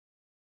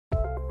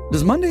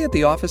Does Monday at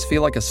the office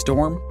feel like a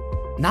storm?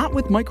 Not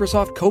with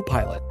Microsoft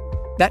Copilot.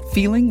 That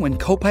feeling when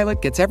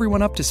Copilot gets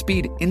everyone up to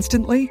speed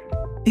instantly?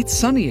 It's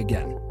sunny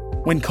again.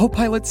 When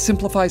Copilot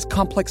simplifies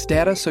complex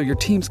data so your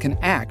teams can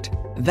act,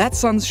 that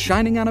sun's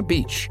shining on a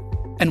beach.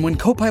 And when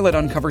Copilot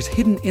uncovers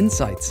hidden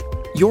insights,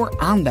 you're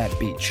on that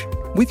beach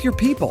with your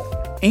people,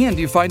 and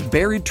you find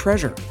buried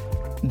treasure.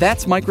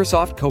 That's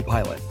Microsoft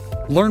Copilot.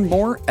 Learn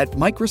more at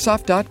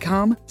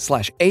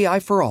Microsoft.com/AI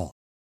for all.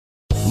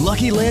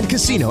 Lucky Land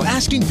Casino,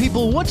 asking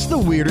people, what's the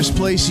weirdest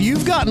place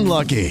you've gotten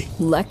lucky?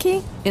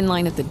 Lucky? In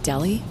line at the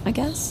deli, I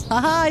guess?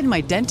 Aha, in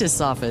my dentist's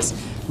office.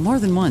 More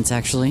than once,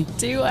 actually.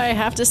 Do I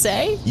have to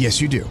say?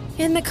 Yes, you do.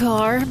 In the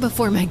car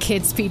before my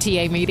kids'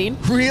 PTA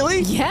meeting.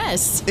 Really?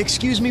 Yes.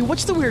 Excuse me,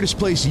 what's the weirdest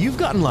place you've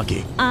gotten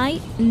lucky? I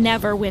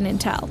never win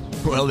and tell.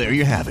 Well, there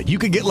you have it. You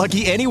can get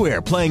lucky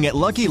anywhere, playing at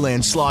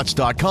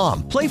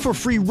LuckyLandSlots.com. Play for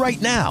free right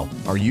now.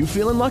 Are you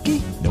feeling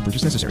lucky? No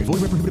purchase necessary.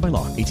 Void where prohibited by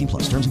law.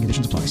 18+. Terms and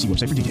conditions apply. See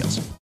website for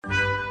details.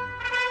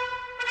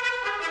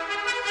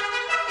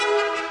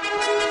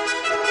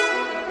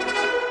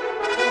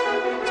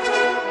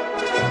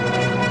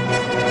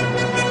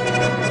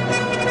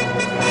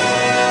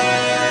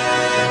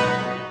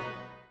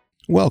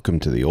 Welcome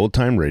to the Old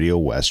Time Radio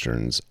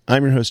Westerns.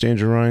 I'm your host,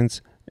 Andrew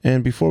Rhines,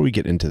 and before we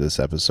get into this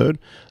episode,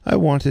 I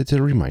wanted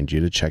to remind you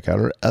to check out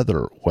our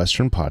other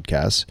Western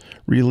podcasts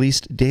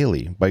released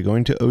daily by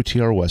going to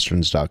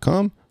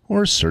otrwesterns.com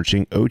or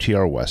searching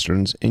OTR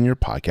Westerns in your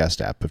podcast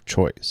app of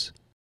choice.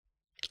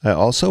 I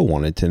also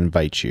wanted to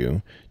invite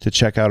you to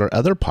check out our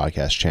other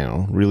podcast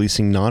channel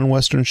releasing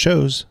non-Western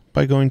shows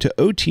by going to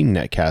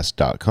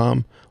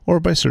otnetcast.com or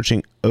by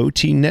searching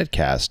OT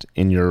Netcast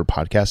in your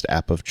podcast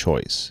app of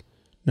choice.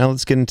 Now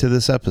let's get into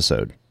this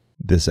episode.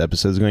 This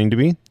episode is going to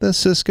be The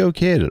Cisco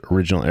Kid.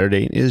 Original air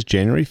date is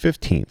January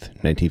 15th,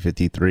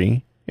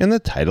 1953, and the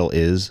title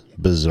is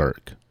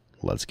Berserk.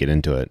 Let's get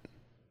into it.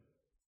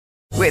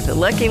 With the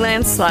Lucky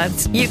Land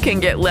Slots, you can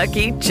get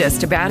lucky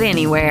just about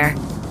anywhere.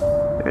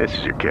 This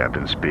is your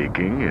captain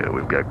speaking.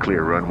 We've got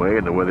clear runway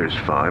and the weather's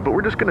fine, but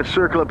we're just going to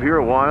circle up here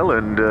a while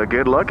and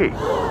get lucky.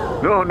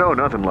 No,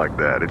 nothing like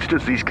that. It's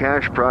just these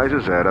cash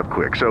prizes add up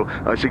quick. So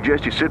I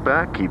suggest you sit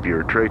back, keep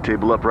your tray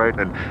table upright,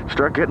 and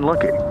start getting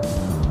lucky.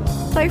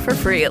 Play for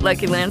free at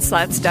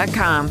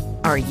LuckyLandSlots.com.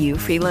 Are you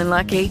feeling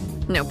lucky?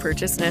 No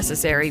purchase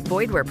necessary.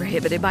 Void where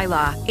prohibited by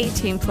law.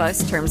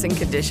 18+ terms and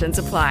conditions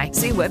apply.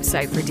 See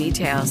website for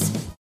details.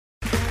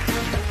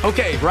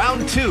 Okay,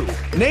 round two.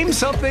 Name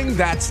something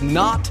that's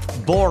not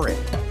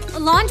boring. A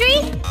laundry?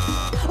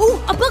 Ooh,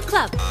 a book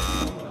club.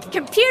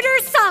 Computer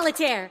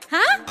solitaire,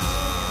 huh?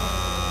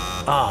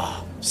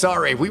 Ah,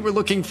 sorry, we were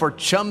looking for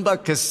Chumba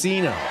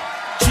Casino.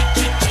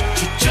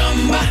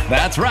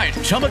 That's right,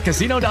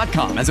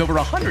 ChumbaCasino.com has over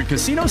 100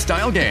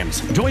 casino-style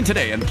games. Join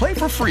today and play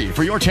for free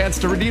for your chance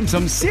to redeem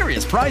some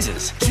serious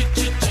prizes.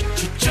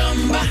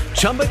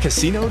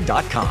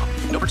 ChumbaCasino.com.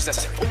 No purchase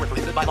necessary. Void where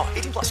prohibited by law.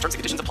 18+ terms and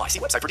conditions apply. See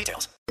website for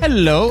details.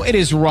 Hello, it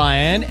is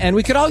Ryan, and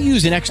we could all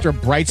use an extra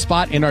bright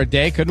spot in our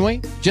day, couldn't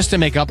we? Just to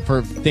make up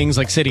for things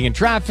like sitting in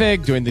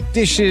traffic, doing the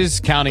dishes,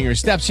 counting your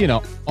steps, you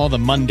know, all the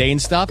mundane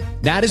stuff.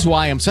 That is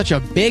why I'm such a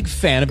big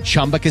fan of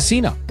Chumba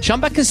Casino.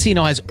 Chumba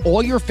Casino has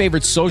all your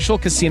favorite social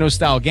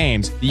casino-style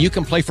games that you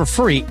can play for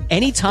free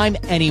anytime,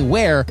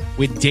 anywhere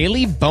with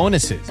daily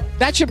bonuses.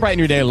 That should brighten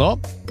your day a little.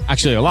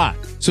 Actually, a lot.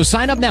 So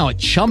sign up now at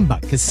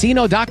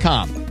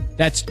ChumbaCasino.com.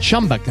 That's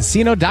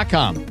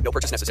ChumbaCasino.com. No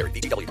purchase necessary.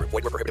 VGW Group.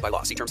 Void where prohibited by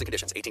law. See terms and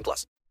conditions. 18+.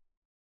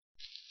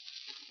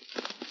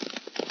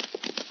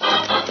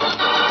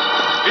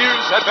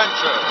 Here's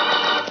adventure.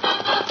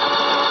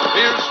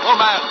 Here's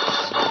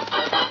romance.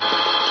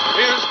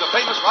 Here's the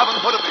famous Robin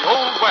Hood of the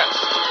Old West.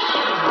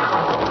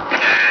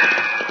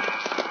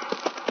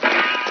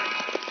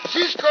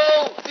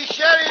 Cisco, the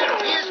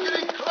sheriff, he is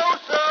getting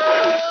closer.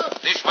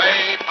 This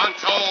way,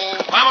 Pancho.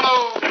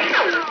 Vámonos.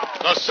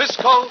 The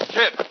Cisco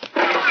Kid.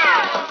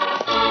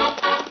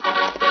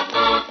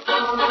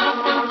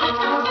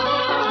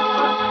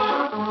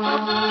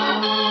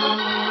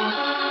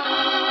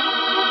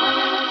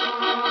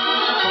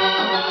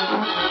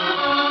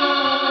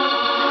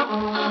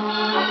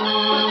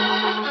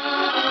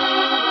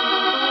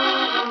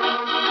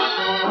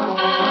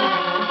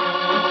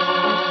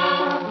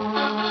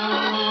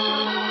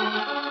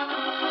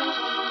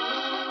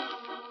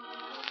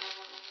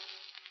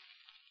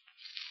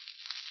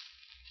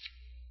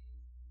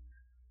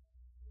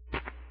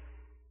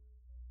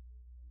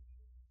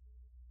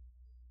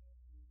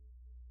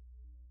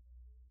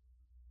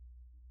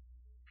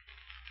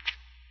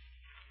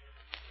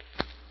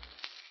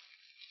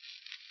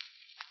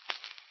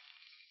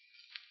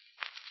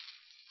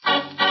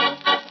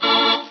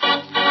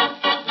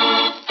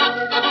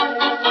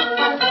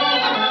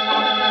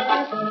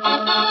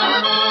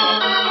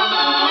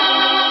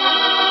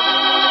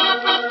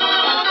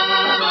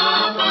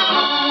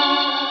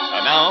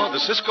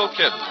 Cisco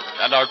Kid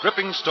and our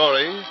gripping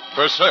story,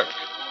 Berserk.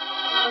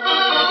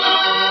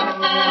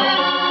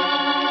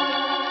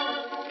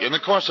 In the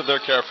course of their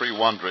carefree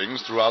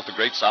wanderings throughout the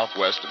great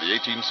Southwest of the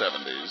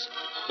 1870s,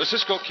 The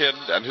Cisco Kid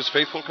and his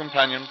faithful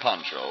companion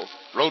Pancho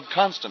rode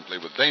constantly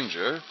with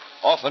danger,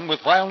 often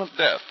with violent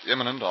death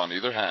imminent on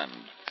either hand.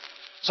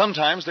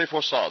 Sometimes they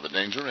foresaw the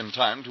danger in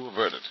time to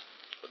avert it,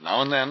 but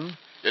now and then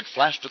it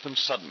flashed at them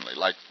suddenly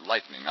like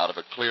lightning out of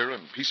a clear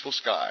and peaceful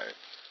sky.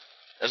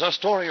 As our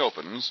story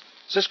opens,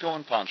 Cisco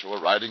and Pancho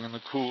are riding in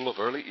the cool of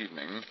early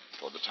evening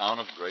toward the town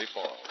of Gray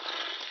Falls.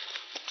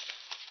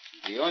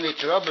 The only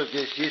trouble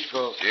is,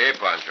 Cisco. Si,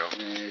 Pancho.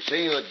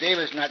 Senor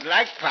Davis not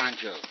like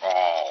Pancho.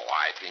 Oh,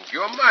 I think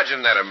you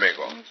imagine that,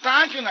 amigo.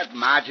 Pancho not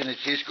imagine it,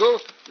 Cisco.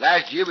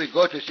 Last year we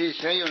go to see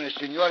Senor and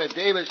Senora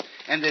Davis,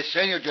 and the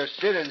Senor just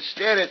sit and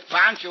stare at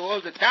Pancho all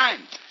the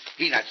time.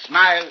 He not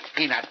smile,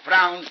 he not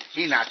frown,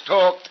 he not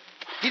talk.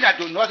 He not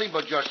do nothing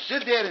but just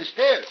sit there and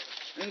stare.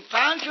 And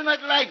Pancho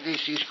not like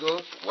this,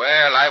 Cisco.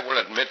 Well, I will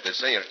admit that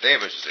Senor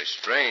Davis is a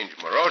strange,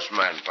 morose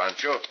man,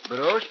 Pancho.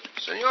 Morose?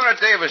 Senora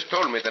Davis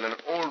told me that an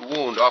old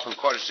wound often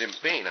causes him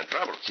pain and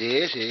trouble.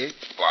 Si.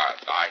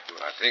 But I do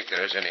not think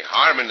there is any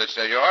harm in the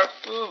senor.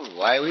 Oh,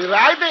 why we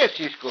ride there,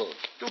 Cisco?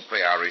 To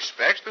pay our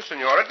respects to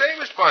Senora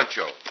Davis,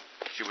 Pancho.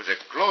 She was a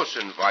close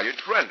and valued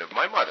friend of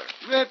my mother.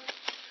 But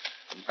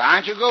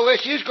Pancho go where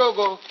Cisco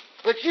go.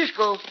 But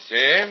Cisco.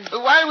 Si?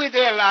 Why we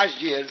there last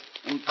year?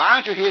 And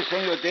Pancho hear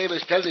Senor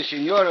Davis tell the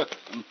senora,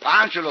 and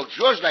Pancho looks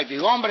just like the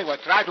hombre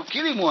what tried to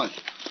kill him once.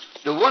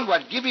 The one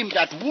what give him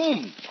that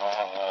wound.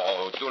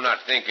 Oh, do not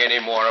think any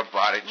more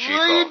about it, Chico.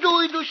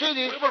 Well, he do say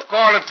this. We will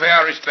call and pay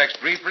our respects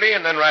briefly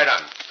and then ride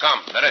on. Come,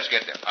 let us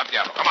get there. Up,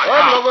 Diablo. Come on.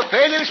 Oh, we'll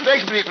pay the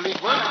respects briefly.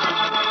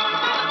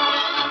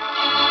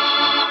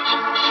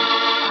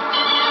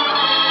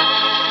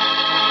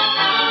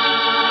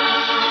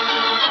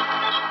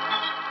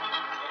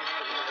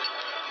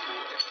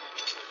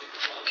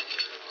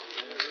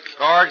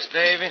 Cards,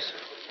 Davis?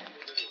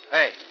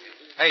 Hey,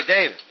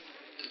 David.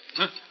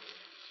 Huh?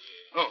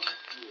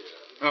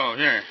 Oh,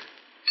 yeah.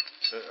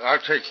 I'll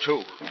take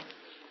 2.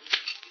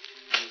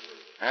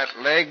 That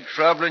leg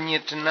troubling you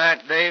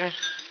tonight, Davis?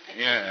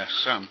 Yeah,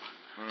 some.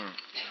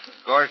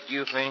 Cards, do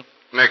you think?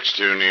 Next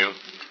to Neil.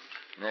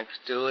 Next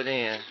to it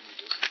is.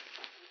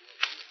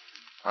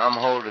 I'm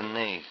holding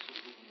these.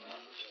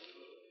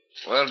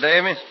 Well,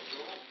 Davis?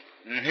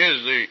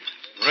 Here's the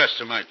rest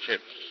of my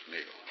chips,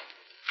 Neil.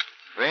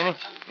 Feeney?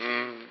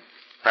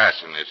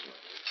 Passing this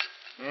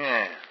one.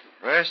 Yeah.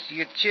 Rest of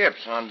your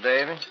chips, huh,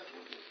 Davy?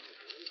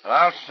 Well,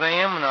 I'll see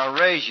him and I'll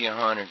raise you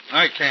 100.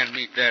 I can't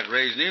meet that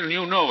raise, Neil.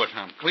 You know it.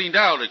 I'm cleaned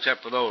out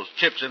except for those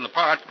chips in the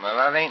pot. Well,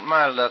 that ain't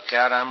my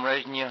lookout. I'm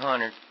raising you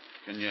 100.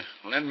 Can you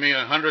lend me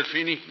 100,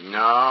 Feeney?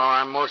 No,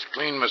 I'm most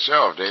clean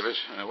myself, Davis.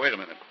 Wait a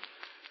minute.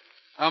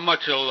 How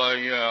much will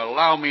you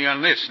allow me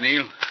on this,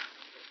 Neil?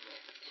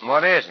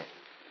 What is it?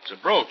 It's a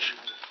brooch.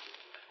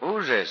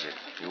 Whose is it?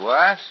 Your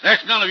wife's?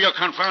 That's none of your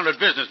confounded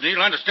business,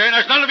 Neil. Understand?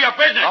 That's none of your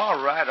business.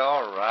 All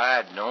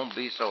right. Don't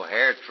be so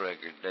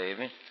hair-triggered,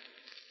 Davy.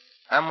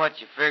 How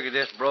much you figure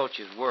this brooch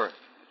is worth?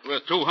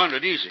 Worth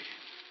 200 easy.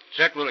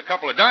 Set with a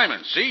couple of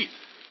diamonds, see?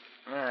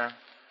 Yeah.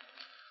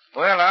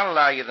 Well, I'll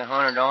allow you the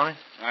 100 on it.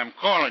 I'm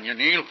calling you,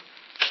 Neil.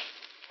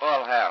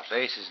 Full house,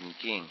 aces and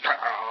kings.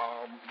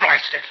 Oh,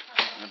 blast it.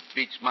 That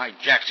beats my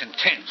jacks and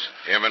tens.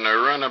 Having a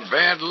run of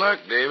bad luck,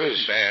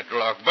 Davis. Bad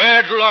luck.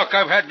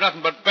 I've had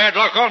nothing but bad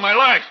luck all my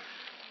life.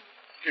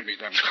 Give me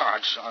them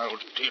cards.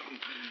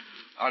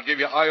 I'll give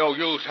you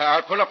IOUs.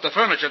 I'll put up the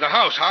furniture, the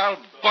house. I'll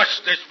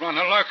bust this run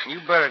of luck. You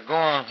better go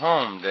on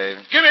home,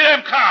 David. Give me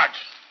them cards.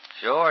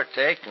 Sure,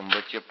 take them,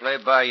 but you play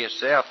by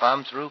yourself.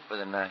 I'm through for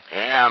the night.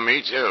 Yeah,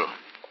 me too.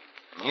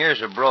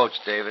 Here's a brooch,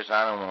 Davis.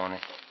 I don't want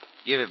it.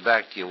 Give it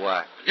back to your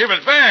wife. Give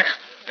it back?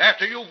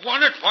 After you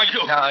won it? Why,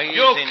 you... Now, easy,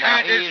 you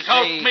can't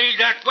insult me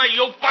that way,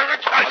 you buzzard.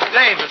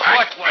 Davis,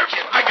 what?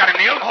 I got him,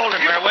 Neil. Hold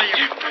him there, will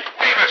you?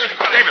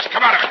 Davis,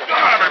 come out of it. Come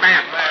out of it,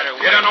 man.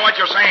 You don't know what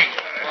you're saying.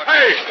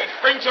 Hey,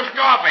 bring some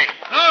coffee.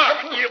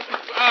 I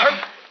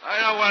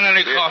don't want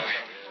any coffee.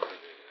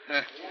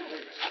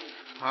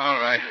 All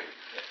right.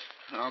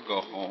 I'll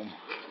go home.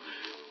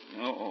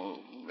 Oh,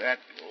 that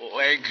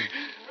leg.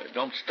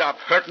 Don't stop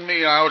hurting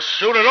me. I'll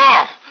shoot it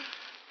off.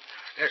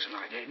 There's an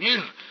idea,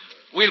 Neil.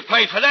 We'll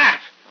play for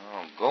that.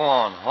 Oh, go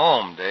on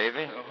home,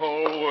 Davy. The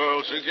whole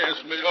world's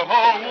against me. The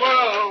whole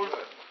world.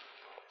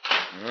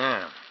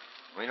 Yeah.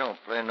 We don't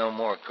play no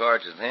more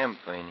cards with him,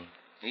 Feeney.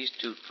 He's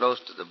too close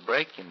to the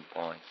breaking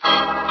point.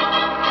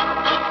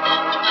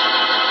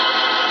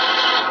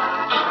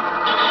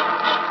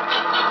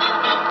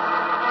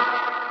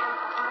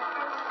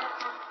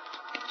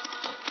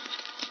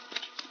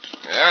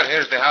 Well,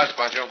 here's the house,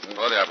 Pancho.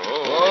 Oh, Diablo.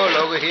 Oh,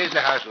 Logo, here's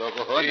the house,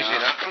 Logo. Easy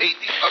now.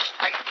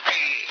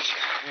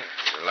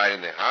 There's a light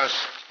in the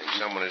house. Think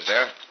someone is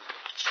there.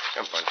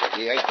 Come, Pancho.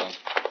 Yeah, I come.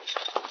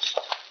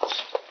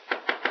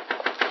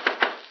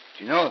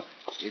 You know,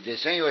 if the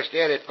senor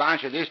stared at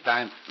Pancho this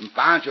time, and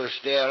Pancho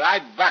stared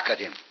right back at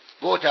him.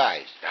 Both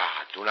eyes.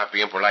 Do not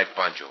be impolite,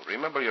 Pancho.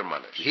 Remember your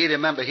manners. He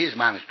remember his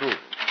manners, too.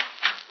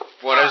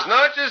 Buenas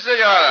noches,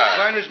 senora.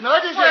 Buenas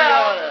noches,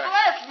 senora.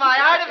 Bless my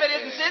heart if it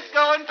isn't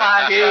Cisco and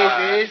Pancho.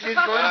 Yes,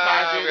 Cisco and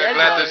Pancho. We're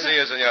glad to see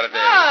you, Senora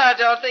Davis. Oh,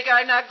 don't think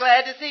I'm not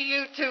glad to see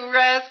you two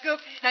rascals.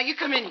 Now, you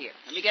come in here.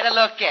 Let me get a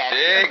look at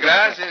Sí, it.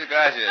 gracias,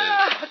 gracias.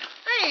 Oh,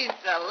 please,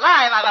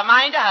 alive. I've a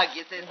mind to hug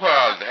you, Cisco.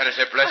 Well, that is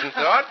a pleasant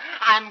thought.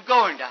 I'm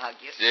going to hug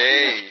you.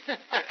 Sí.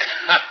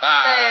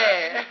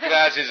 There.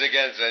 Gracias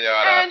again,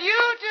 Senora. And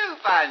you too,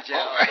 Pancho.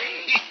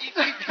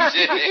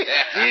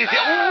 He's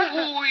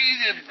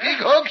a big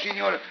hug,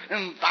 senor.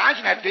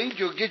 Pancho, I think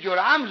you'll get your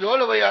arms all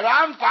the way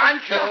around,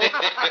 Pancho.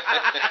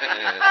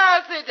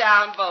 Oh, sit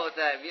down, both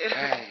of you.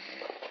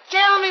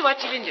 Tell me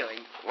what you've been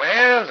doing.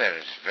 Well,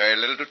 there's very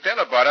little to tell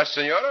about us,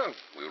 Senora.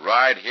 We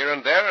ride here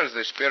and there as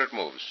the spirit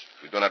moves.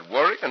 We do not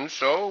worry, and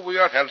so we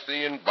are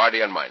healthy in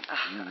body and mind.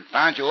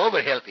 Pancho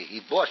over healthy. He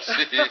bought.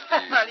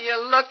 Well, you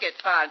look at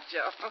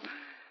Pancho.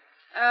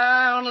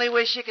 I only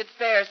wish you could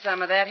spare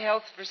some of that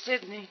health for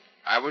Sidney.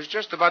 I was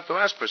just about to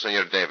ask for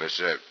Senor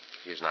Davis.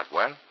 He's not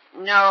well?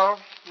 No,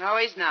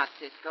 he's not,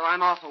 Cisco.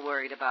 I'm awful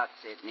worried about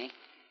Sidney.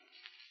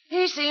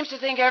 He seems to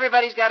think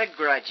everybody's got a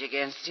grudge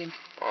against him.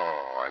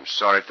 Oh, I'm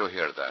sorry to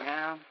hear that.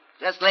 Yeah,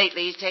 just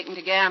lately he's taken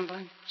to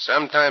gambling.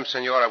 Sometimes,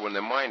 Senora, when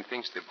the mind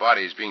thinks the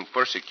body is being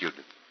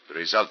persecuted, the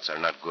results are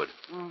not good.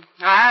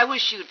 I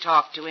wish you'd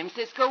talk to him,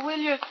 Cisco, will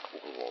you?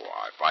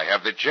 Oh, if I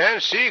have the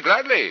chance, see,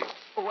 gladly.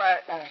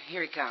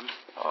 Here he comes.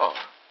 Oh.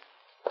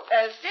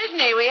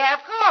 Sidney, we have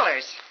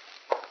callers.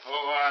 Who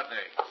are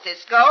they?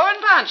 Cisco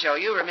and Pancho.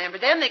 You remember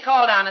them? They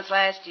called on us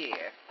last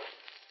year.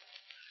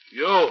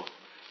 You?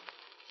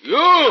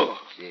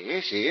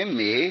 See,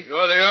 me.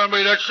 You're the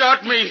hombre that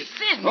shot me.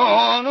 Sidney.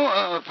 Oh,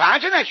 no.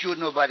 Pancho not shoot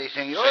nobody,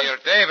 senor. Senor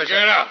Davis.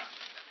 Get out.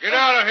 Get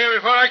out of here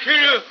before I kill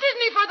you.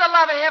 Sidney, for the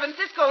love of heaven,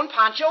 Cisco and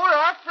Pancho are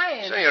our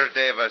friends. Senor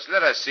Davis,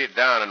 let us sit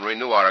down and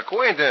renew our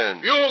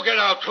acquaintance. You get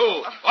out, too.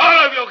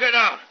 All of you get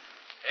out.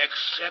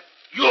 Except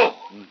you.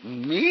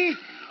 Me?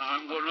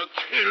 I'm going to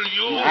kill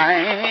you.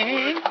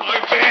 I... My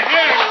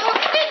hand. Oh,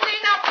 Sidney,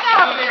 now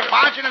stop it.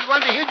 Pancho is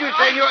going to hit you,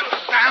 senor.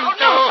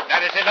 Santo. Oh, no.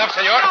 That is enough,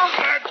 senor.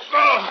 Let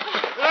go.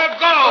 Let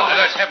go. Let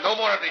us have no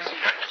more of this.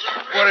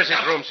 Where is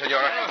his room,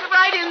 senora? It's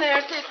right in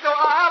there, Cisco.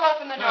 I'll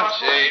open the door.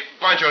 See,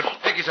 Pancho,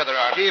 take his other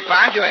arm. See,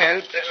 Pancho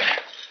help.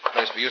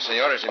 Place for you,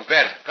 senora, is in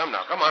bed. Come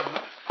now, come on.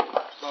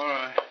 All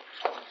right.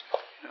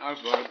 I'll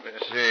go to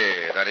bed.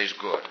 See, that is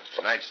good.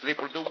 Tonight's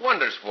sleep will do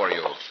wonders for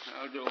you.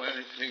 I'll do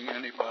anything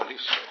anybody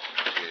says.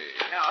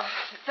 Oh,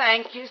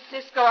 thank you,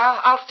 Cisco.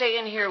 I'll stay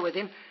in here with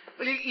him.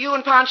 Will you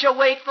and Pancho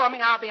wait for me?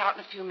 I'll be out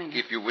in a few minutes.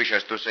 If you wish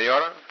us to,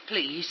 senora.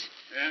 Please.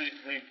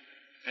 Anything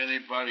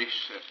anybody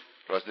says.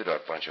 Close the door,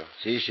 Pancho.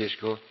 See,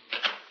 Cisco.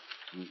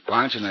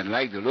 Pancho not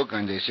like the look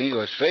on the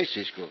senor's face,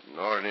 Cisco.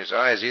 Nor in his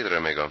eyes either,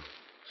 amigo.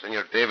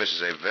 Senor Davis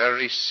is a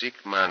very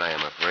sick man, I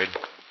am afraid.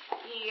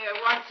 He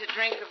wants a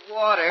drink of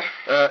water.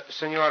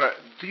 Senora,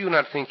 do you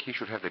not think he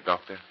should have the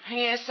doctor?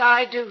 Yes,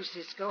 I do,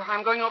 Cisco.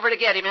 I'm going over to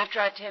get him after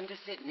I attend to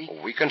Sidney.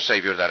 We can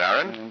save you that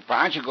errand.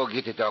 Pancho, go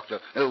get the doctor.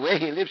 Where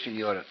he lives,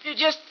 senora?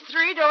 Just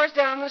 3 doors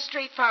down the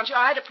street, Pancho.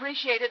 I'd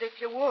appreciate it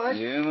if you would.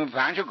 Yeah,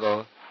 Pancho,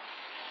 go.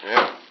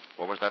 Yeah.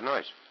 What was that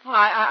noise? Well,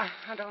 I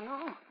don't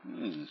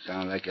know.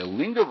 Sound like a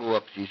window go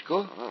up,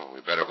 Cisco. Oh,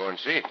 we better go and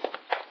see.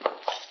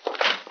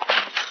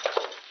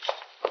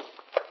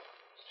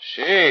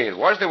 See, it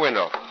was the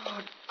window.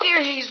 Oh,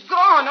 dear, he's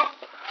gone.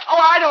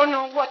 Oh, I don't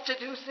know what to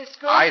do,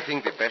 Cisco. I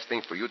think the best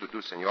thing for you to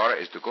do, senora,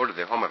 is to go to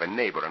the home of a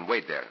neighbor and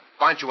wait there.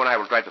 Pancho and I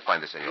will try to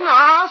find the senora. No,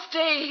 I'll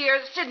stay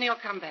here. Sidney will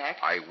come back.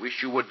 I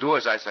wish you would do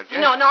as I suggest.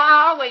 No,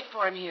 I'll wait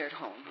for him here at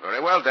home. Very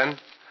well, then.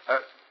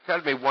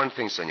 Tell me one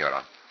thing,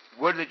 senora.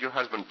 Where did your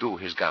husband do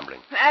his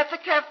gambling? At the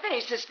cafe,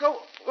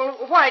 Cisco. Well,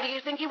 why, do you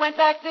think he went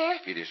back there?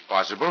 It is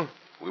possible.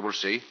 We will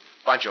see.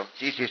 Pancho.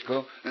 See,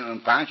 Cisco.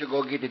 Pancho,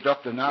 go get the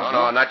doctor now.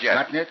 No, not yet.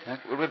 Not yet? Huh?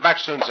 We'll be back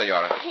soon,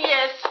 senora.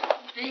 Yes,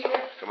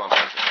 dear. Come on,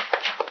 Pancho.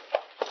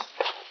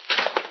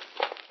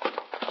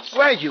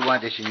 Why do you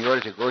want the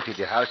senora to go to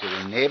the house of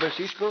a neighbor,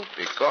 Cisco?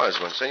 Because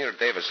when Senor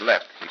Davis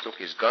left, he took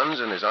his guns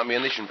and his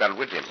ammunition belt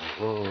with him.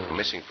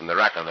 Missing from the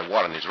rack on the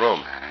wall in his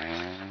room.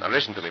 Now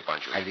listen to me,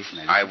 Pancho. I listen.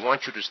 I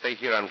want you to stay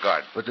here on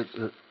guard. But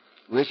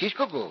where's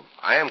Cisco go?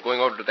 I am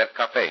going over to that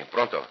cafe,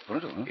 pronto.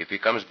 Pronto, huh? If he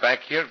comes back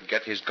here,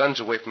 get his guns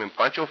away from him,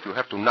 Pancho, if you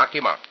have to knock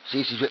him out.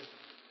 See, Cisco.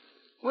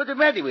 What's the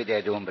matter with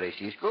that hombre,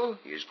 Cisco?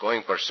 He is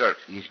going berserk.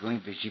 He's going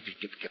for...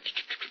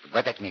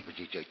 What that mean?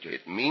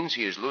 It means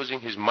he is losing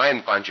his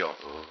mind, Pancho.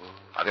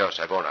 Adios,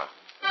 I go now.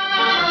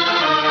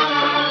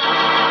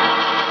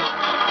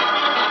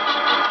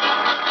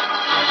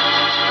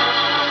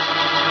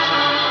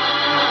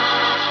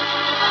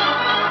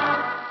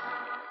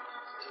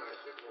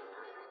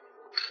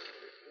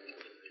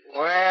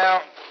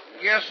 Well,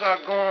 guess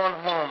I'll go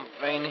on home,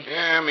 Fanny.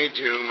 Yeah, me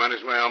too. Might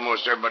as well.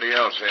 Almost everybody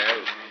else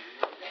has.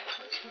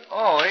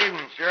 Oh,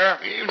 evening,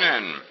 Sheriff.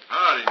 Evening.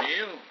 Howdy,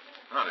 Neil.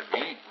 Howdy,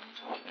 Feeny.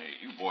 Hey,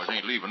 you boys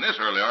ain't leaving this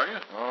early, are you?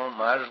 Oh,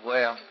 might as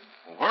well.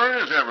 Well, where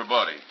is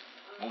everybody?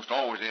 Most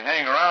always they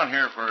hang around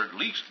here for at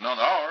least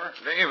another hour.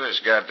 Davis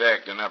got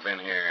acting up in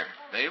here.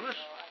 Davis?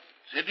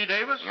 Sidney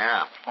Davis?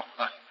 Yeah.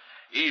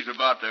 He's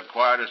about the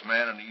quietest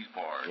man in these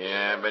parts.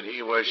 Yeah, but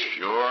he was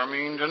sure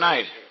mean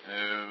tonight.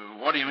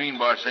 What do you mean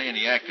by saying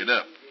he acted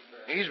up?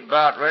 He's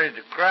about ready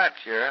to crack,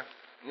 Sheriff.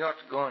 You ought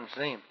to go and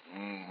see him.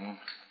 Mm-hmm.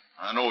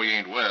 I know he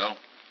ain't well.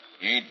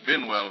 He ain't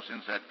been well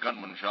since that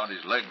gunman shot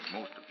his legs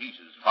most to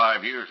pieces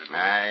 5 years ago.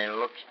 He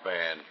looks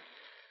bad.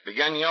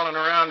 Began yelling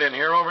around in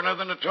here over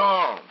nothing at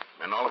all.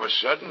 And all of a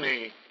sudden,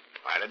 he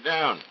quieted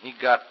down. He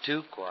got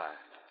too quiet.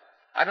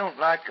 I don't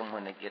like 'em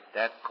when they get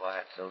that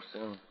quiet so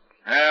soon.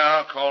 Yeah,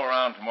 I'll call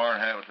around tomorrow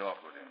and have a talk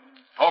with him.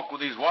 Talk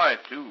with his wife,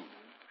 too.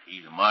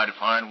 She's a mighty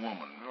fine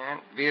woman. Yeah,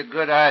 be a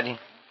good idea.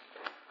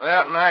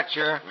 Well, night,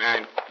 Sheriff.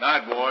 Night.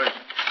 Night, boys.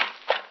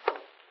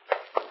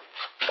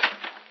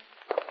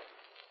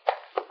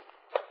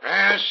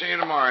 I'll see you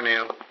tomorrow,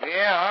 Neil.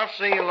 Yeah, I'll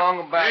see you along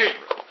about... Hey,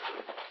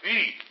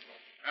 Feeny,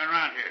 turn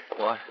around here.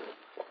 What?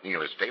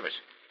 Neil, it's Davis.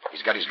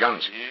 He's got his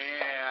guns.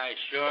 Yeah, I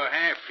sure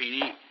have,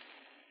 Feeny.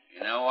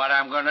 You know what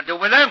I'm going to do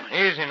with them?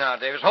 Easy now,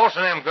 Davis.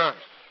 Holster them guns.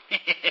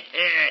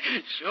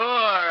 Sure,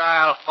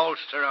 I'll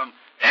holster them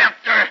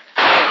after.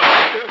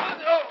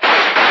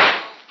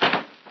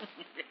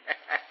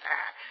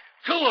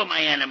 Two of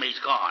my enemies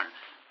gone.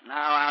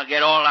 Now I'll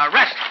get all the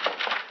rest.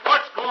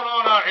 What's going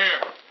on out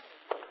here?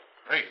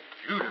 Hey,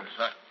 you did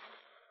that.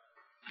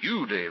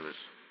 You, Davis.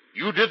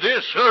 You did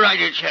this? Sure I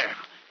did, Sheriff.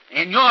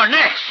 And you're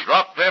next.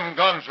 Drop them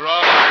guns,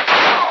 Rob.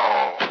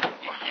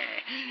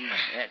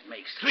 That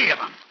makes three of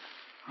them.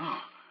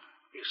 Oh,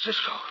 it's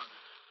Cisco.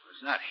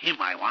 It's not him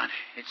I want.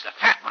 It's the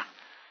fat one.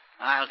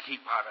 I'll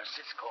keep out of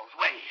Cisco's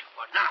way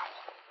for now.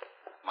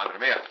 Madre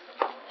mia.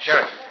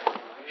 Sheriff.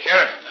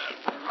 Sheriff.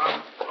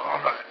 All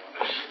right.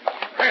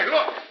 Hey,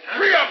 look.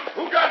 Three of them.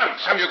 Who got them?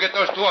 Some of you get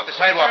those two off the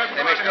sidewalk.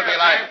 They may still be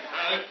alive.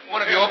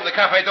 One of you open the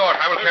cafe door.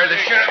 I will carry the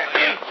sheriff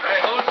in.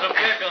 Hold the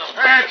vehicle.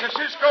 Hey, it's a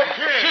Cisco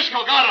Kid.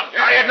 Cisco got him.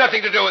 I had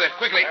nothing to do with it.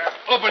 Quickly,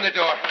 open the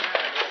door.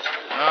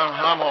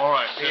 I'm all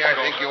right, See, I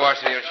think you are,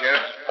 Senor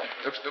Sheriff.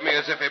 Looks to me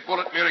as if a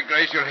bullet merely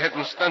grazed your head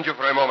and stunned you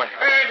for a moment.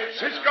 Hey, did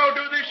Cisco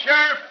do this,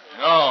 Sheriff?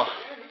 No.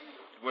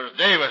 It was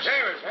Davis.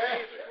 Davis, eh?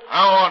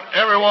 I want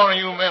every one of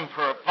you men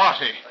for a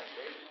posse.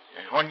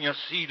 And when you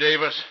see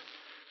Davis,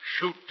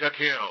 shoot to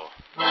kill.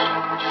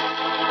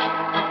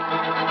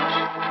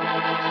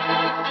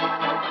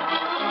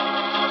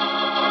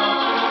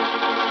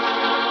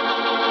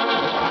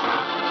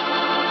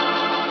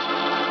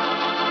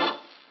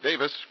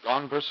 Davis,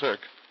 gone berserk,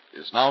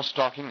 is now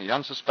stalking the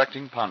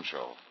unsuspecting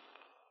Pancho.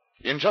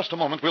 In just a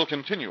moment, we'll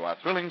continue our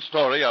thrilling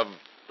story of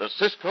the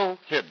Cisco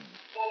Kid.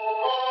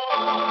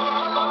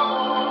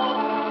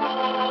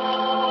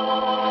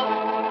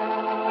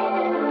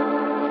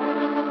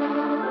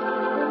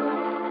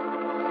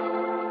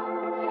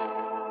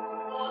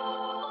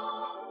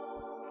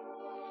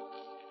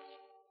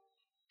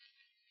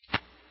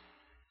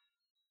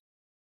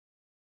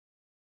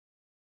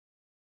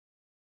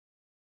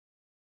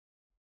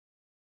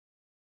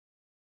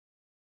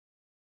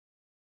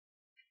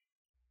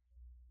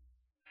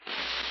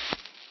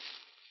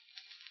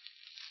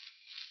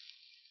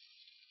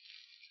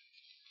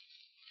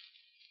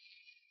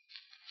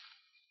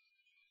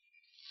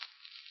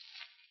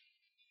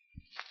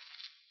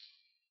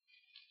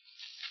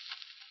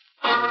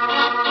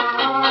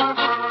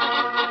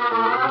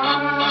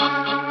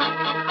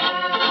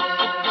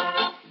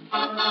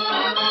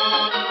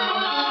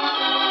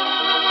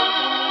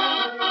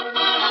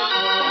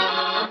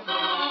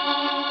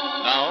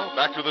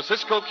 Back to the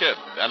Cisco Kid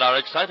and our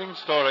exciting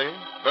story,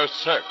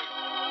 Berserk.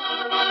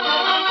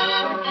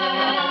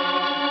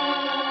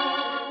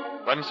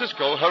 When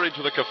Cisco hurried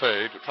to the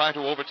cafe to try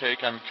to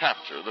overtake and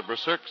capture the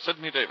Berserk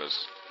Sidney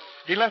Davis,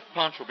 he left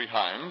Pancho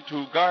behind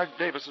to guard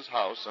Davis's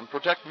house and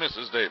protect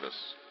Mrs.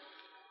 Davis.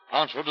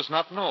 Pancho does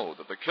not know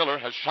that the killer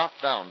has shot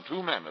down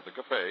two men at the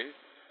cafe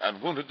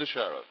and wounded the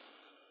sheriff.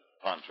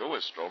 Pancho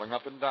is strolling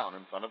up and down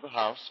in front of the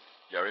house,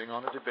 carrying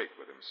on a debate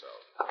with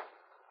himself.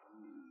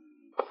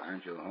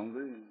 Pancho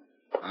hungry?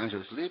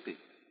 Pancho sleepy.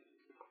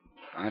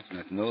 Pancho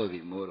not know if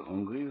he's more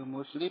hungry or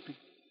more sleepy.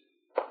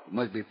 It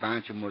must be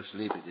Pancho more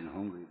sleepy than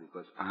hungry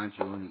because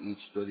Pancho only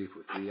eats study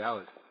for 3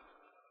 hours.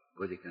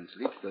 But he can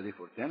sleep study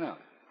for 10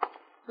 hours.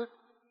 But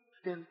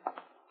still,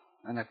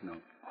 I not know.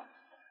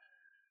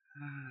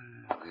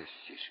 Where's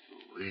Cisco?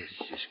 Where's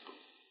Cisco?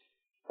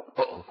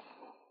 Uh-oh.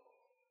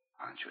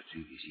 Pancho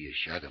think he see a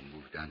shadow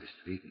move down the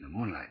street in the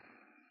moonlight.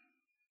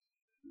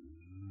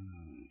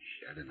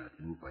 Shadow not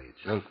move by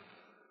itself.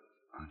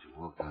 Pancho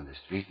walk down the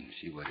street and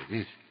see what it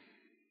is.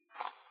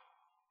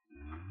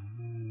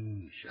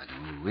 Shadow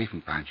move away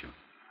from Pancho.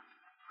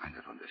 I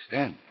don't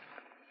understand.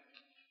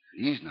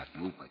 Trees not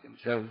move by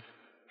themselves.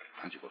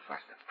 Pancho go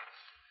faster.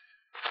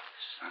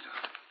 Shadow.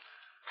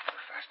 The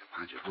faster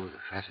Pancho go,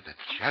 the faster that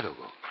shadow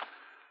go.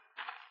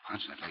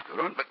 Pancho not like to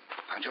run, but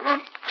Pancho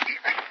run.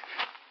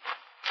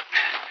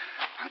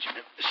 Pancho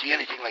never see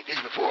anything like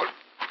this before.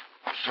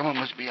 Someone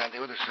must be on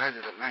the other side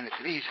of the line of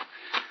trees.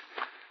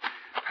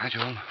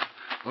 Pancho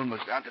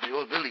almost down to the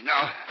old building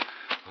now.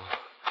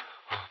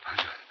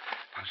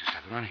 Pancho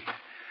start running.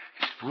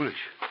 He's foolish.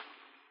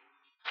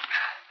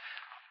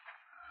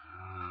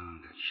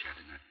 That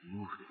shadow not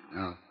moved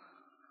now.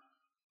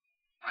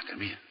 Madre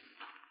mia.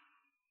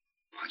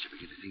 Pancho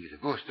begin to think it's a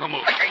ghost. Don't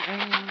move.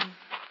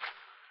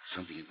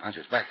 Something in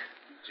Pancho's back.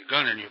 It's a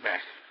gun in your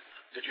back.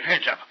 Get your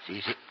hands up.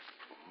 See.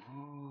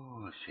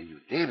 Oh, Senor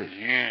Davis.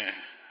 Yeah.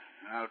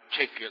 I'll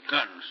take your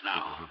guns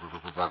now.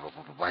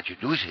 What'd you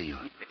do, senor?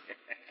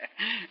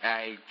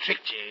 I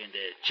tricked you into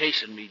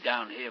chasing me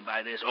down here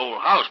by this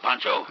old house,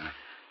 Pancho.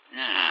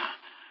 Now,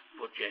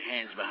 put your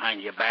hands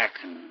behind your back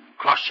and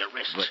cross your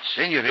wrists. But,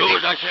 senor... Do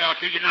as I say, I'll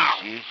kill you now.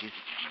 See.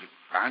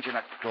 Pancho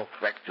not talk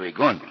back to a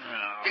gun.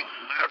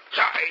 I'll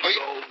tie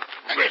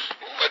your wrist.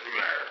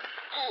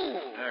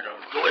 That'll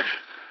do it.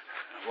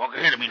 Now walk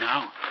ahead of me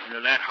now, into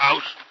that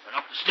house and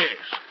up the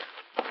stairs.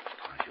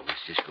 Pancho, with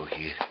Cisco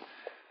here.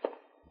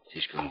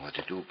 Cisco know what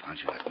to do,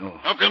 Pancho. I know.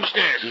 Up them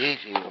stairs.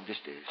 See, up the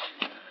stairs.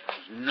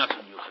 There's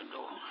nothing you can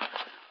do.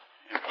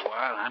 After a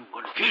while, I'm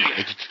going to kill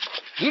you.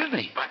 Kill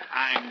me? But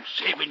I'm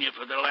saving you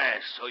for the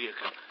last, so you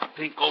can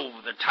think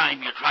over the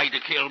time you tried to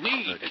kill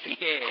me.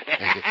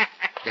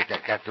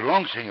 That's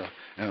wrong, senor.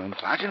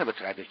 Pancho never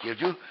tried to kill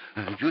you.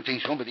 You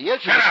think somebody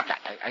else... Shut up!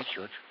 I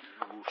should.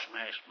 You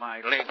smashed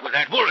my leg with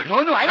that bullet. No,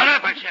 I Shut don't...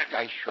 up, I said.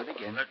 I should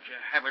again. Let you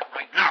have it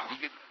right now.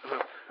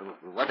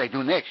 What I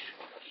do next?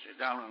 Sit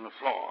down on the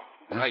floor,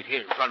 right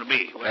here in front of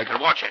me, where I can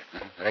watch it.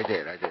 Right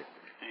there.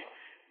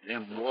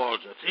 Them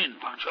walls are thin,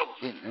 Pancho.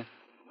 Thin, huh?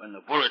 When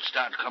the bullets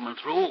start coming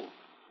through,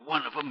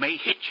 one of them may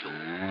hit you.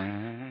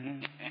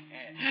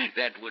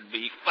 That would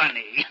be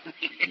funny.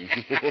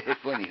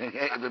 Funny.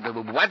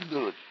 What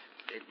good?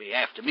 They'd be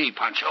after me,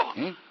 Pancho.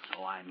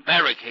 So I'm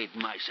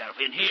barricading myself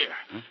in here.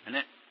 And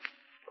then...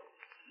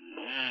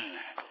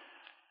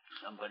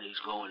 somebody's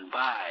going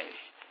by.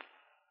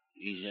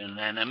 He's an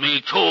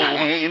enemy, too.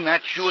 I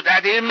not shoot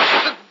at him.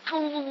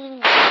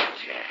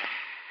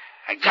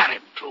 I got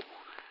him, too.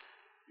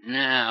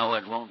 Now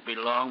it won't be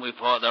long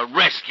before the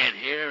rest get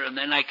here, and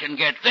then I can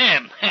get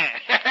them.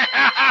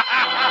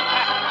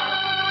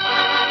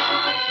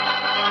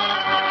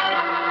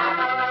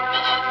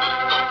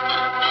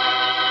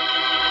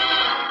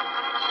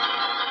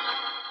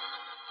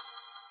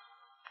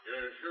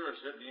 You're sure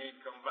Sidney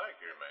ain't come back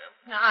here,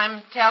 ma'am?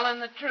 I'm telling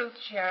the truth,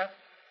 Sheriff.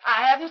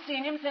 I haven't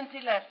seen him since he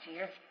left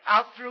here,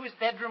 out through his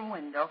bedroom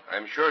window.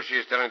 I'm sure she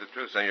is telling the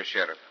truth, Senor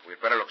Sheriff. We'd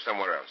better look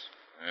somewhere else.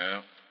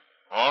 Yeah.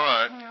 All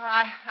right.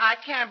 I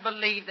can't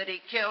believe that he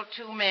killed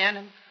two men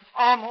and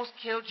almost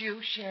killed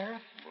you,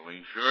 Sheriff. Well,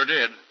 he sure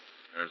did.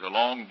 There's a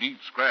long, deep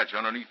scratch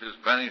underneath his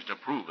bangs to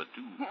prove it,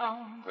 too.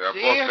 Oh, We are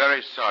dear. both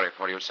very sorry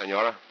for you,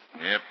 Senora.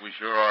 Yep, we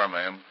sure are,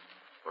 ma'am.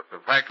 But the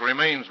fact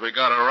remains we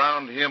got to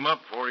round him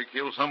up before he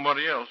kills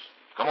somebody else.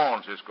 Come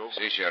on, Cisco.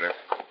 See, Sheriff.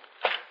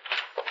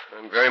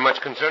 I'm very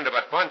much concerned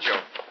about Pancho.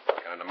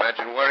 Can't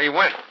imagine where he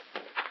went.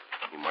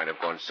 He might have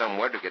gone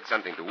somewhere to get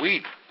something to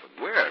eat.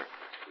 But where?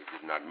 We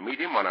did not meet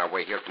him on our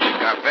way here from the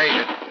cafe.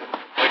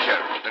 Wait,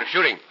 Sheriff. They're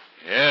shooting.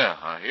 Yeah,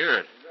 I hear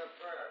it.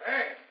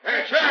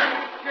 Hey, Sheriff!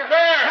 Hey,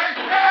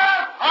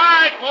 Sheriff! All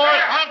right,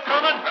 boys, I'm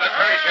coming. Let us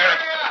hurry,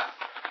 Sheriff.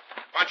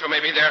 Pancho may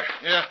be there.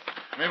 Yeah,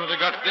 maybe they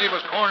got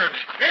Davis cornered.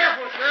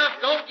 Careful, Sheriff.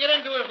 Don't get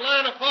into his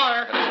line of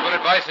fire. That is good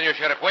advice, Senor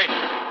Sheriff. Wait.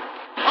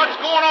 What's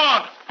going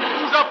on?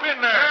 Who's up in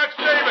there? That's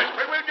Davis.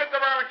 But we'll get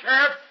the warrant,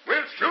 Sheriff.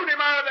 We'll shoot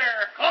him out of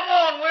there. Come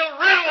on, we'll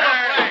riddle the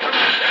place.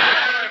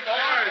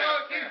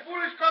 These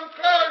foolish come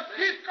close.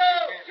 Cisco!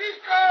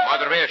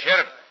 Madre mia,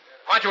 Sheriff.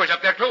 Pancho is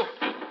up there, too.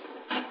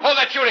 Hold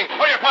that shooting.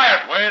 Hold your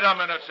fire. Wait a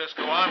minute,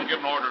 Cisco. I'm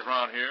giving orders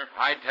around here.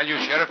 I tell you,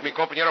 Sheriff, mi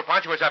compañero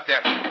Pancho is up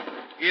there.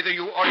 Either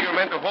you order your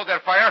men to hold their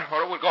fire,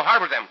 or we'll go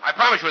harbor them. I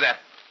promise you that.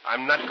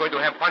 I'm not going to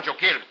have Pancho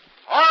killed.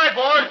 All right,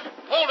 boys.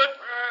 Hold it.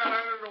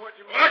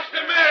 What's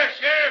the matter,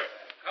 Sheriff?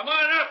 Come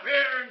on up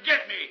here and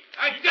get me.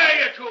 I dare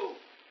you to.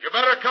 You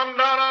better come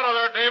down out of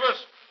there,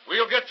 Davis.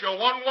 We'll get you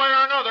one way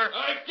or another.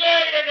 I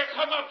dare you to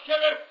come up,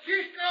 Sheriff.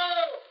 Cisco!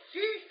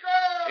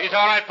 He's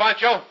all right,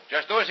 Pancho.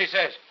 Just do as he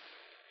says.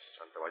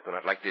 Santo, I do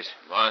not like this.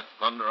 By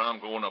thunder, I'm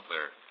going up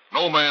there.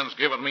 No man's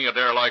giving me a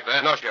dare like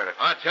that. No, Sheriff.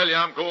 I tell you,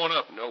 I'm going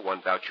up. No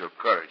one doubts your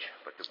courage,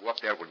 but to go up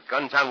there with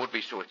guns on would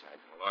be suicide.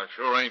 Well, I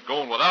sure ain't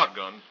going without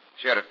guns.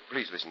 Sheriff,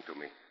 please listen to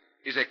me.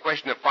 It's a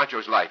question of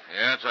Pancho's life.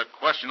 Yeah, it's a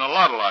question of a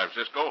lot of lives,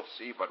 Cisco.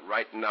 See, but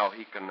right now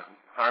he can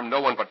harm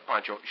no one but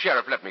Pancho.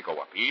 Sheriff, let me go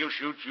up. He'll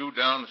shoot you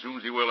down as soon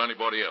as he will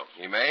anybody else.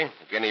 He may.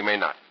 Again, he may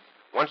not.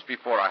 Once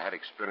before, I had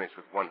experience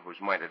with one whose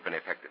mind had been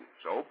affected.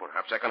 So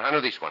perhaps I can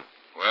handle this one.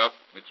 Well,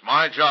 it's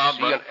my job,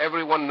 See, but... and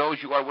everyone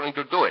knows you are willing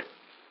to do it.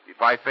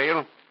 If I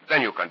fail,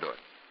 then you can do it.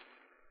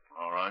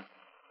 All right.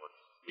 But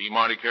be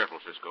mighty careful,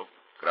 Cisco.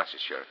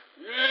 Gracias, Sheriff.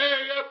 Yeah,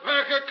 you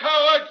pack of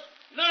cowards.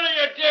 None of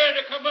you dare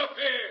to come up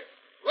here.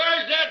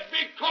 Where's that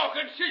big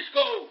talking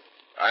Cisco?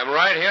 I'm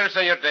right here,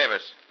 Senor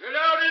Davis. Get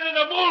out into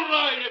the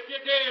moonlight if you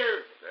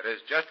dare. That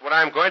is just what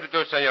I'm going to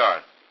do,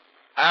 Senor.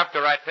 After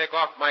I take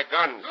off my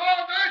guns. No,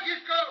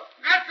 Cisco.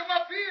 Not come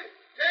up here.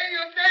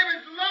 Senor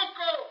Davis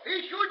loco.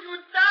 He shoot you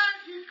down,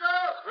 Cisco.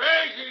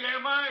 Crazy,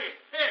 am I?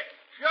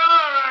 Sure,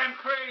 I'm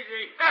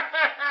crazy.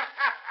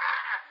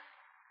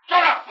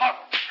 Shut up,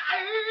 Papa.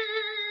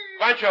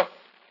 Pancho,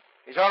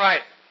 he's all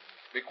right.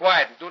 Be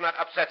quiet and do not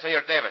upset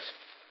Senor Davis.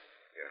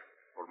 Here,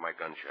 hold my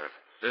gun, Sheriff.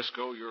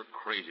 Cisco, you're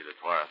crazy to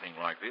try a thing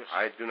like this.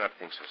 I do not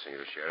think so,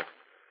 Senor Sheriff.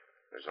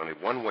 There's only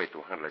one way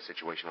to handle a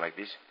situation like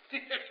this.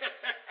 Hey,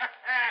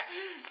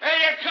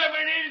 you're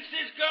coming in,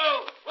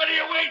 Cisco. What are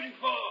you waiting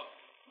for?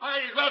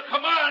 Might as well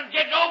come on,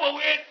 get it over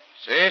with.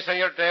 Si,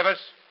 Senor Davis.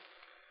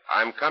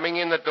 I'm coming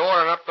in the door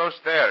and up those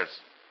stairs.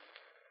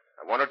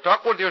 I want to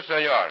talk with you,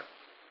 senor.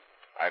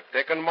 I've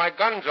taken my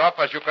guns off,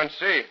 as you can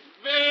see.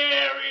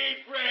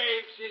 Very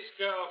brave,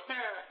 Cisco.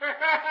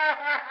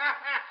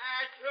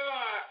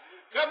 Sure.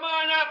 Come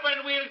on up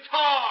and we'll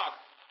talk.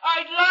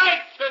 I'd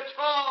like to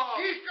talk.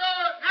 Cisco,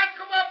 not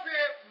come up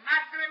here.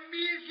 Madre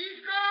mia,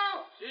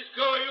 Cisco.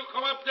 Cisco, you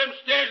come up them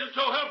stairs and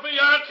so help me,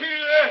 I'll kill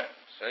you.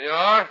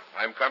 Senor,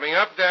 I'm coming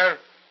up there.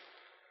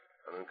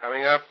 I'm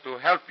coming up to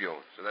help you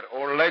so that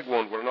old leg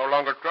wound will no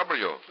longer trouble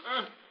you.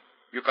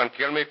 You can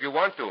kill me if you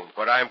want to,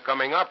 but I'm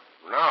coming up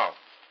now.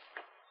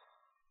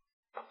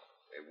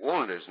 A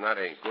wound is not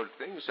a good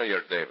thing,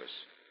 Senor Davis.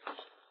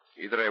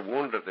 Either a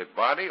wound of the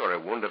body or a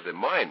wound of the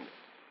mind.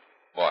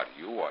 But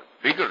you are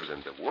bigger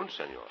than the wound,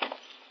 senor.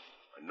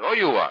 I know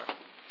you are.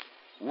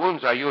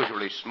 Wounds are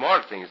usually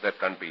small things that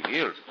can be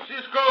healed.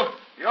 Cisco,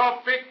 your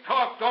big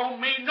talk don't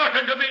mean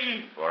nothing to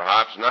me.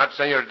 Perhaps not,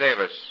 Senor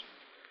Davis.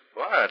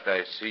 But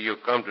I see you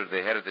come to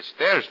the head of the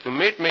stairs to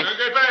meet me. Now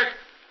get back.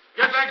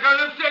 Get back down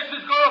the stairs,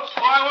 Cisco,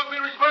 or I won't be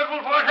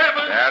responsible for what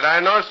happens. That I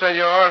know,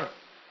 senor.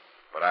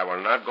 But I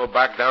will not go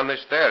back down the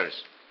stairs.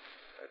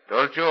 I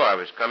told you I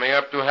was coming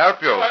up to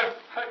help you.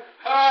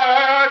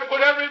 I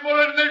put every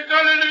bullet in this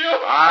gun into you.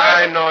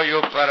 I know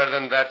you better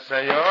than that,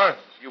 senor.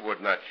 You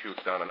would not shoot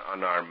down an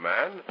unarmed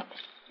man.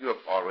 You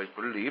have always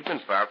believed in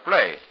fair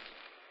play.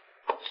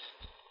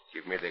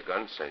 Give me the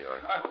gun,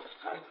 senor.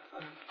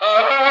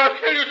 I'll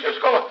kill you,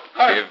 Cisco.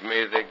 Give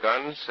me the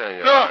gun,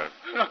 senor.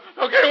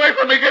 No, get away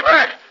from me. Get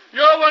back.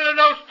 You're one of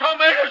those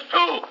tomatoes,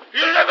 too.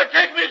 You'll never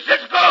take me,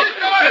 Cisco.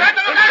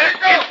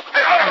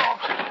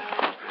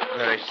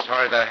 Very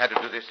sorry that I had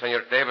to do this,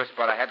 Senor Davis,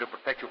 but I had to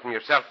protect you from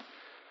yourself.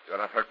 You're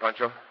not hurt,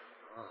 Pancho?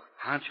 Oh,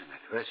 Pancho not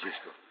hurt,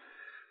 Cisco.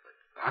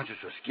 But Pancho's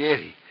so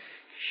scared. He's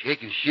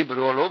shaking, shiver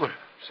all over.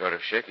 Sort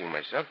of shaking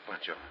myself,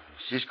 Pancho.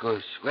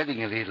 Cisco's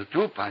sweating a little,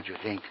 too, Pancho,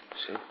 think.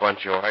 See,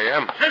 Pancho, I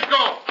am.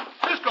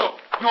 Cisco!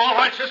 You all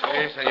right, Cisco?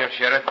 Yes, Senor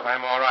Sheriff,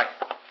 I'm all right.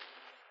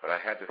 But I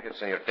had to hit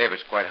Senor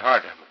Davis quite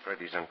hard. I'm afraid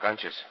he's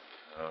unconscious.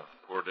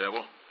 Poor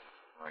devil.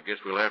 I guess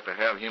we'll have to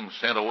have him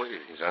sent away.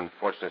 It's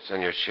unfortunate,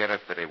 Senor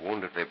Sheriff, that a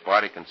wound of the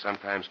body can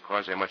sometimes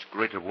cause a much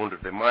greater wound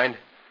of the mind.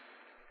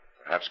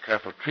 Perhaps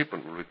careful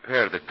treatment will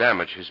repair the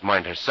damage his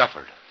mind has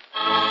suffered.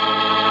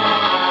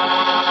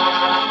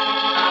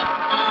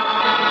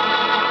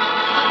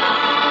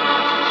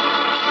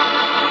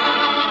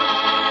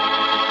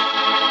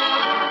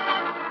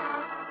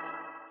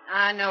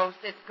 I know,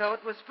 Cisco,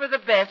 it was for the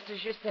best,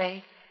 as you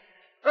say.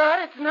 But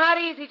it's not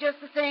easy just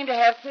the same to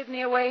have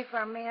Sidney away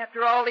from me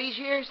after all these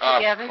years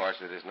together. Of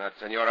course it is not,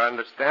 Senor. I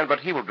understand, but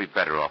he will be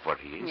better off what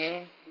he is.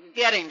 Yeah, he's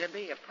getting to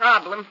be a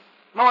problem.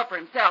 More for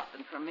himself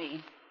than for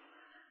me.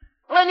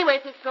 Well, anyway,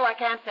 Cisco, I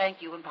can't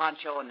thank you and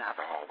Pancho enough.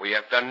 Oh, we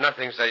have done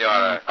nothing,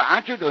 Senora.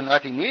 Pancho do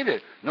nothing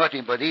either.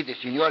 Nothing but eat the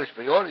señores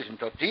frijoles and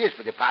tortillas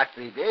for the past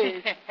 3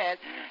 days.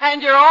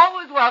 And you're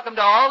always welcome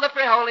to all the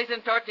frijoles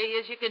and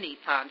tortillas you can eat,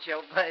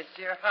 Pancho. Bless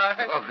your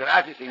heart. Oh,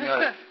 gracias,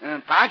 senora.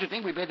 Pancho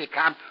think we better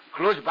camp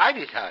close by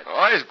this house.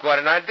 Oh, it's quite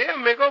an idea,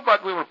 amigo,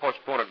 but we will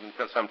postpone it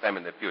until sometime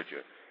in the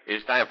future.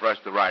 It's time for us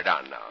to ride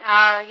on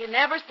now. You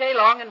never stay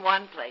long in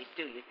one place,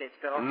 do you,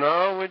 Cisco?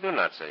 No, we do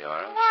not,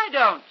 Senora. Why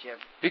don't you?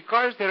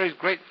 Because there is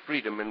great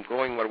freedom in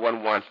going where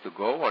one wants to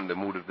go on the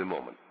mood of the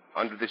moment,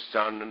 under the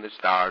sun and the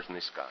stars and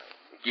the sky.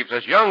 It keeps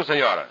us young,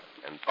 Senora,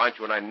 and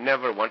Pancho and I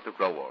never want to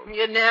grow old.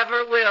 You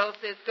never will,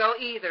 Cisco,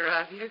 either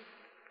of you.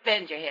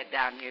 Bend your head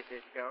down here,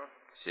 Cisco.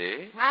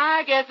 See?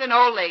 I guess an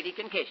old lady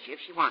can kiss you if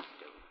she wants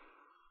to.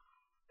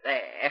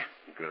 There.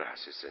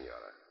 Gracias,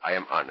 Senora. I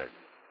am honored.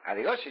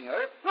 Adios,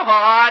 senor. Oh,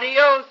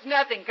 adios,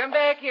 nothing. Come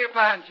back here,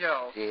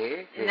 Pancho.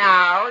 See?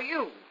 Now,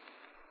 you.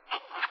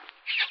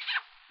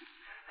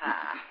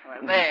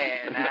 Well,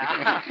 there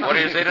now. What do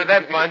you say to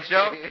that,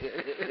 Pancho?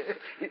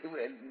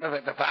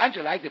 Well,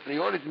 Pancho liked the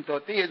frijoles and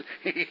tortillas,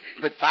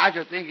 but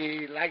Pancho think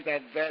he liked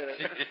that better.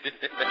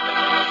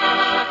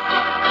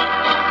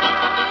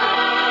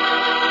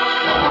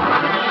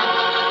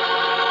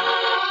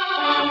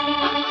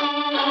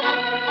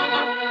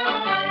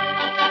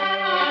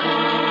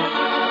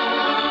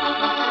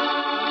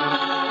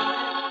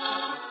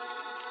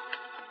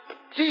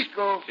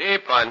 Cisco. Si,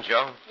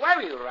 Pancho. Why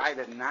will you ride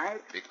at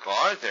night?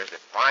 Because there's a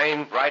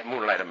fine, bright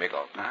moonlight,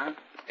 amigo. Huh?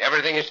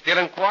 Everything is still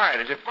and quiet.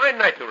 It's a fine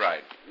night to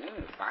ride.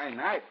 Fine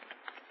night.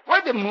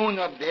 Why the moon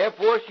up there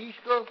for,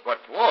 Cisco? What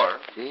for?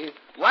 See?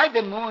 Why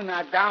the moon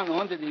not down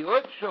under the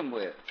earth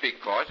somewhere?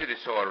 Because it is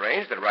so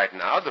arranged that right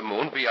now the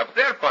moon be up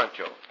there,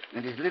 Pancho.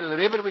 And this little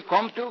river we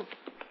come to?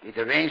 It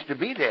arranged to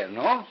be there,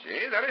 no?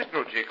 See, that is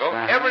true, Chico.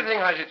 Uh-huh. Everything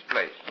has its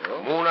place. The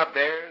moon up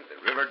there,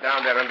 the river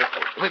down there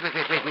underfoot. Wait,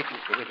 Cisco.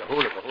 Wait,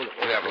 hold up.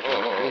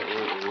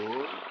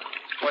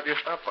 What do you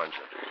stop,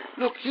 Pancho?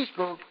 Look,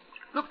 Cisco.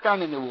 Look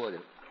down in the water.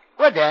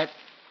 What that?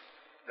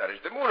 That is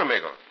the moon,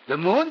 amigo. The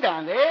moon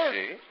down there?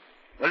 See?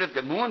 Well, if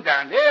the moon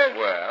down there,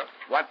 Well?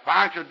 what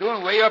Pancho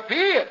doing way up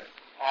here?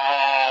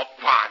 Oh,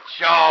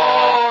 Pancho!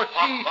 Oh,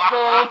 Cisco!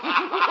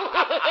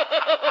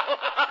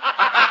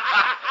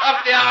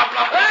 Up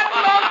diablo!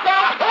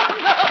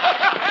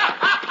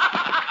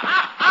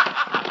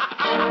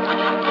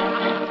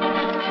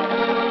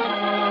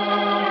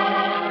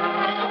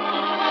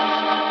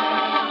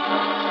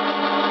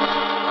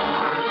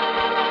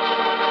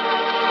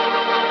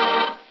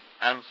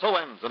 And so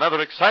ends another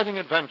exciting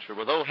adventure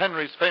with O.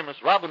 Henry's famous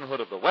Robin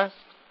Hood of the West,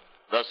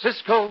 the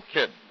Cisco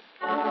Kid.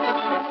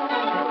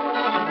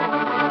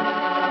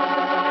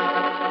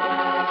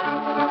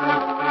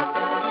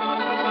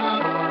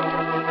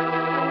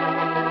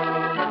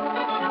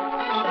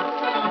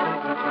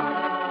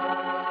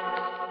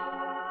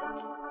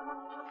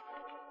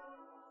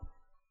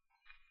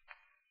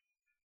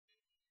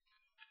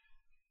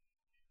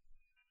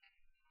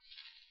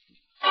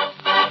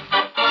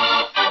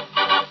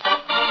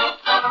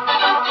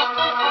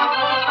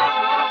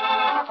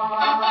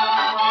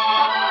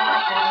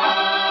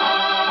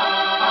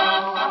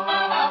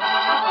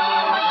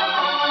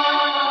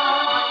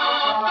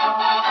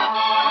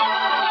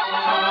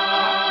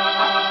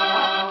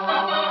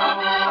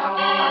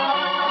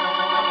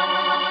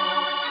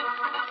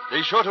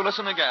 Be sure to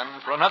listen again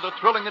for another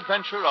thrilling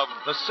adventure of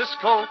the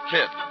Cisco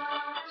Kid.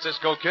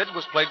 Cisco Kid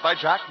was played by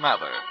Jack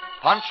Mather.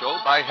 Pancho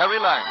by Harry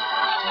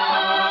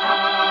Lang.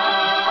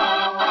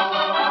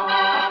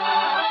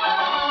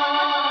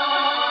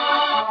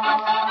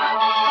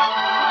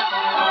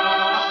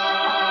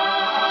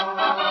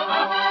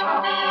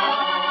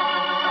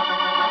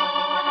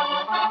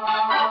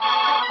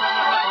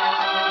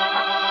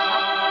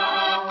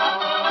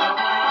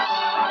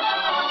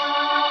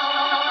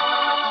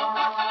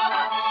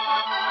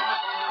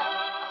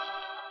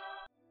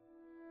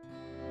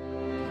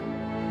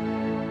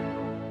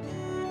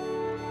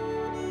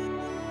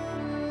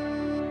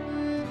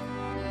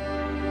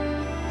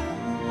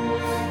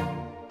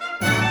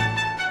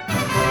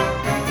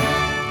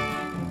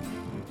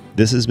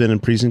 This has been a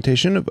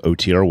presentation of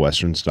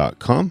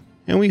OTRWesterns.com,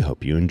 and we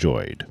hope you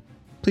enjoyed.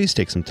 Please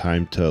take some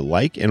time to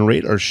like and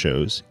rate our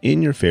shows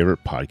in your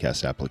favorite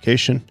podcast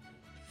application.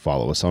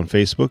 Follow us on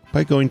Facebook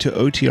by going to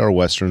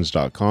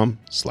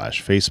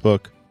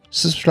OTRWesterns.com/Facebook.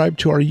 Subscribe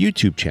to our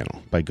YouTube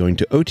channel by going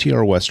to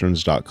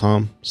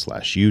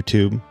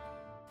OTRWesterns.com/YouTube.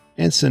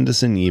 And send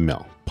us an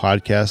email,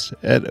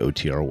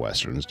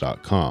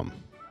 podcast@OTRWesterns.com.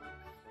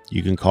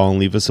 You can call and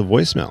leave us a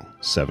voicemail,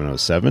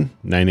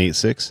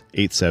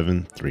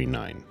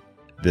 707-986-8739.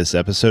 This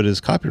episode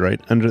is copyright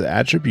under the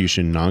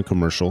Attribution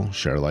Non-Commercial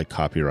Share-alike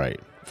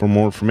copyright. For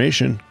more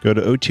information, go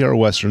to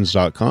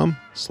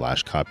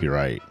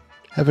OTRWesterns.com/copyright.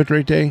 Have a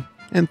great day,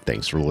 and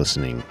thanks for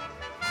listening.